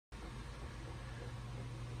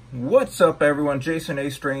What's up everyone, Jason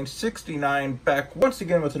A. Strange 69 back once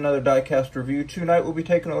again with another diecast review. Tonight we'll be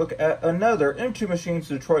taking a look at another M2 Machines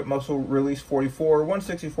Detroit Muscle Release 44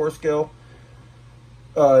 164 scale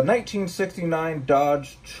 1969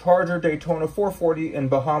 Dodge Charger Daytona 440 in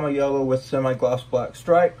Bahama yellow with semi-gloss black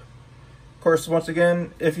stripe. Of course, once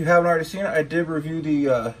again, if you haven't already seen it, I did review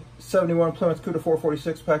the 71 Plymouth Cuda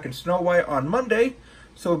 446 pack in snow white on Monday,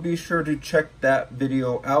 so be sure to check that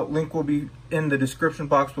video out. Link will be in the description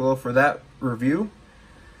box below for that review.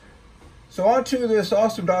 So on to this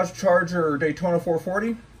awesome Dodge Charger Daytona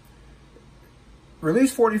 440.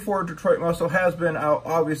 Release 44 Detroit Muscle has been out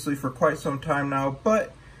obviously for quite some time now,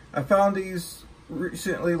 but I found these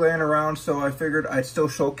recently laying around, so I figured I'd still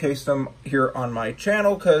showcase them here on my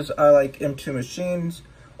channel because I like M2 Machines.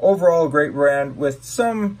 Overall, a great brand with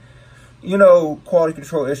some, quality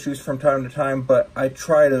control issues from time to time, but I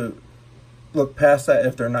try to look past that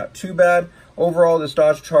if they're not too bad. Overall, this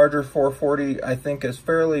Dodge Charger 440 I think is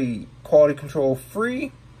fairly quality control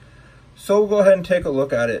free. So we'll go ahead and take a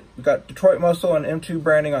look at it. We've got Detroit Muscle and M2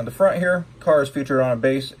 branding on the front here. Car is featured on a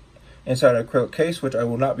base inside an acrylic case, which I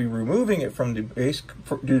will not be removing it from the base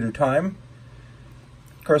due to time.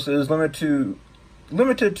 Of course, it is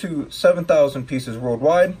limited to 7,000 pieces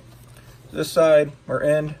worldwide. This side or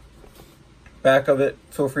end, back of it,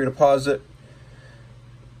 feel free to pause it.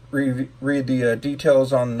 Read the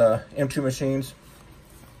details on M2 Machines.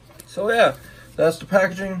 So yeah, that's the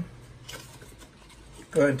packaging.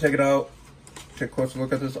 Go ahead and take it out. Take a closer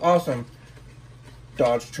look at this awesome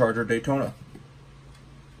Dodge Charger Daytona.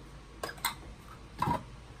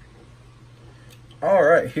 All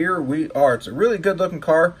right, here we are. It's a really good looking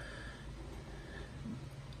car.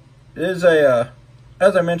 It is a,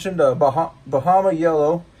 as I mentioned, a Bahama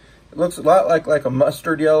yellow. It looks a lot like a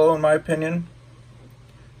mustard yellow in my opinion.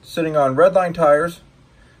 Sitting on red line tires.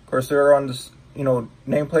 Of course, they're on this,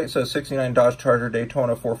 nameplate says 69 Dodge Charger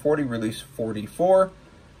Daytona 440 release 44.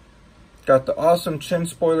 Got the awesome chin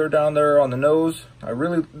spoiler down there on the nose.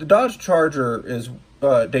 The Dodge Charger is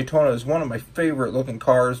Daytona is one of my favorite looking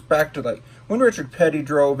cars. Back to like when Richard Petty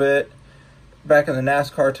drove it back in the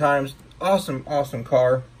NASCAR times. Awesome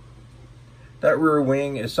car. That rear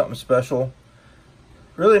wing is something special.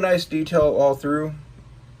 Really nice detail all through.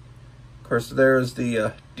 Of course, there's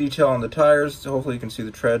the detail on the tires. So hopefully you can see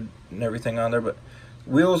the tread and everything on there. But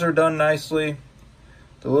wheels are done nicely.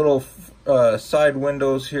 The little side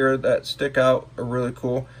windows here that stick out are really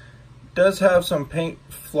cool. Does have some paint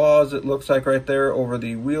flaws, it looks like right there over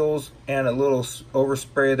the wheels, and a little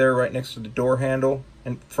overspray there right next to the door handle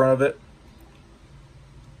in front of it.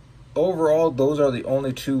 Overall, those are the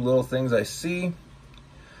only two little things I see.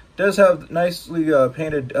 Does have nicely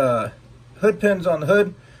painted hood pins on the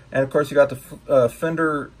hood, and of course you got the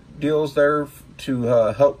fender deals there to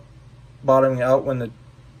help bottoming out when the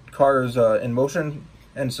car is in motion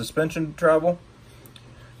and suspension travel.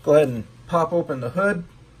 Go ahead and pop open the hood.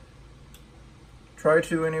 Try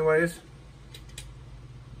to anyways.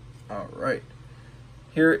 All right.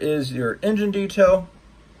 Here is your engine detail.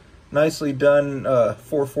 Nicely done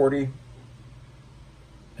 440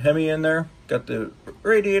 Hemi in there. Got the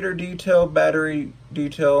radiator detail, battery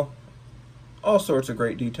detail, all sorts of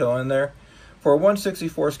great detail in there. For a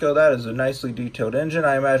 164 scale, that is a nicely detailed engine.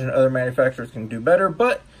 I imagine other manufacturers can do better,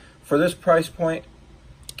 but for this price point,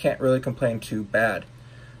 can't really complain too bad.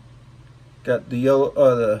 Got the yellow,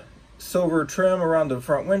 the silver trim around the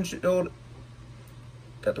front windshield.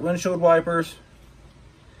 Got the windshield wipers.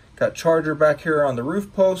 Got Charger back here on the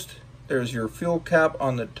roof post. There's your fuel cap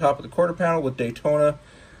on the top of the quarter panel with Daytona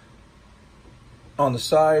on the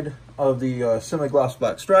side of the semi-gloss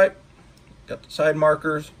black stripe. Got the side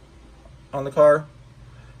markers on the car.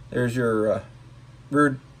 There's your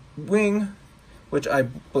rear wing, which I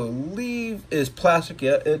believe is plastic.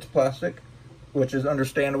 Yeah, it's plastic, which is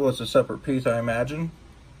understandable. It's a separate piece, I imagine.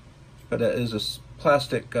 But it is a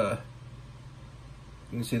plastic, you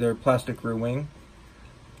can see there, plastic rear wing.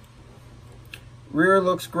 Rear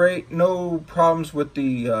looks great. No problems with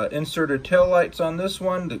the inserted tail lights on this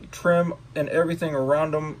one. The trim and everything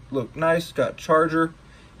around them look nice. Got Charger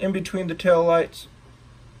in between the tail lights.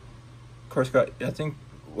 Of course, got, I think,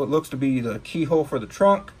 what looks to be the keyhole for the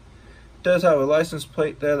trunk. Does have a license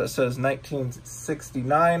plate there that says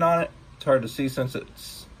 1969 on it. It's hard to see since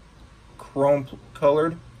it's chrome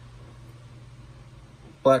colored.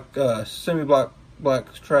 Black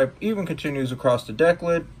black stripe even continues across the deck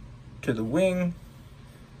lid to the wing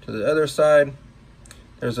to the other side.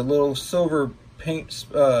 There's a little silver paint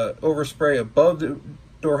overspray above the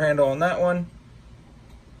door handle on that one,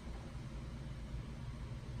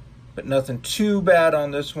 but nothing too bad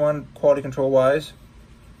on this one quality control wise.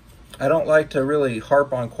 I don't like to really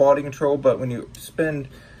harp on quality control, but when you spend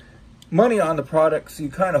money on the products, you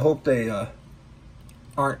kind of hope they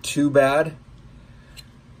aren't too bad.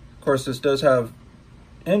 Of course, this does have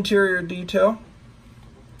interior detail,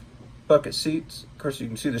 bucket seats. Of course, you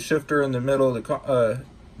can see the shifter in the middle of the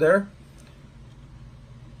there.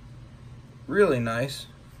 Really nice.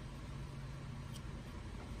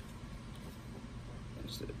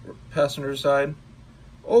 There's the passenger side.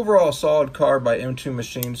 Overall, solid car by M2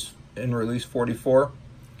 Machines in release 44.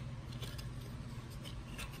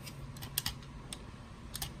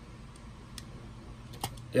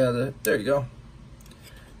 Yeah, there you go.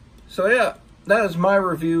 So yeah, that is my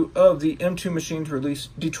review of the M2 Machines release,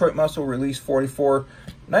 Detroit Muscle release 44,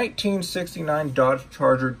 1969 Dodge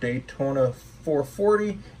Charger Daytona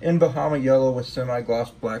 440 in Bahama yellow with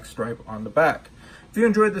semi-gloss black stripe on the back. If you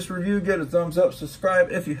enjoyed this review, give it a thumbs up, subscribe.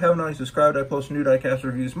 If you haven't already subscribed, I post new diecast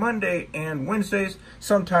reviews Monday and Wednesdays.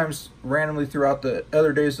 Sometimes randomly throughout the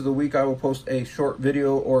other days of the week, I will post a short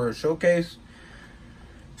video or a showcase.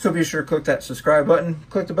 So be sure to click that subscribe button,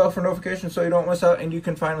 click the bell for notifications so you don't miss out, and you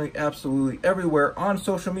can find me absolutely everywhere on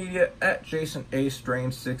social media at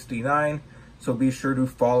JasonAStrain69. So be sure to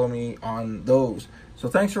follow me on those. So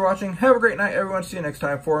thanks for watching. Have a great night, everyone. See you next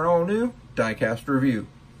time for an all-new diecast review.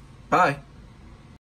 Bye.